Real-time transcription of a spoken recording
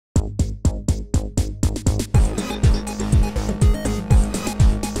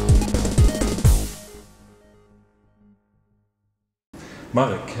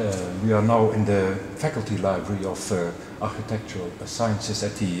Mark, we are now in the faculty library of Architectural Sciences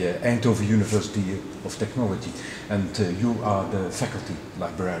at the Eindhoven University of Technology, and you are the faculty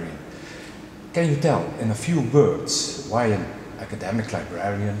librarian. Can you tell in a few words why an academic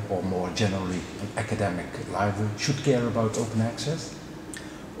librarian, or more generally an academic library, should care about open access?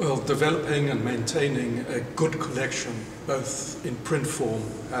 Well, developing and maintaining a good collection, both in print form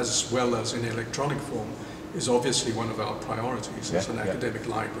as well as in electronic form, is obviously one of our priorities as an academic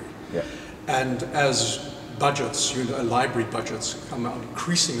library. And as budgets, library budgets come out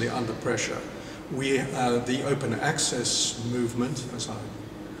increasingly under pressure, the open access movement, as I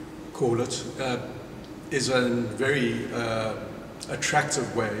call it, is a very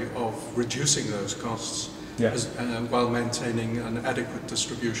attractive way of reducing those costs while maintaining an adequate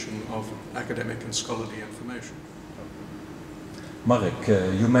distribution of academic and scholarly information. Mark,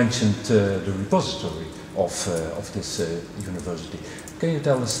 you mentioned the repository of this university. Can you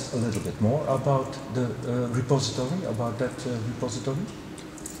tell us a little bit more about the repository, about that repository?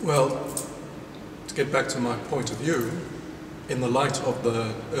 Well, to get back to my point of view, in the light of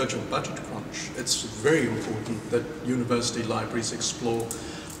the urgent budget crunch, it's very important that university libraries explore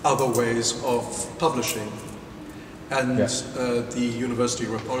other ways of publishing. And the university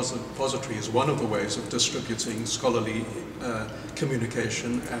repository is one of the ways of distributing scholarly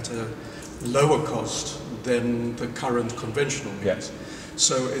communication at a lower cost than the current conventional means.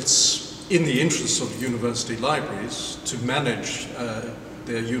 So it's in the interests of university libraries to manage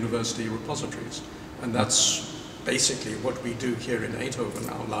their university repositories. And that's basically what we do here in Eindhoven.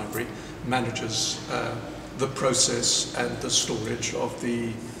 Our library manages the process and the storage of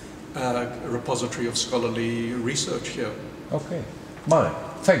the repository of scholarly research here. Okay. Mark,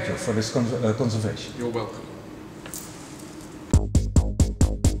 thank you for this conservation. You're welcome.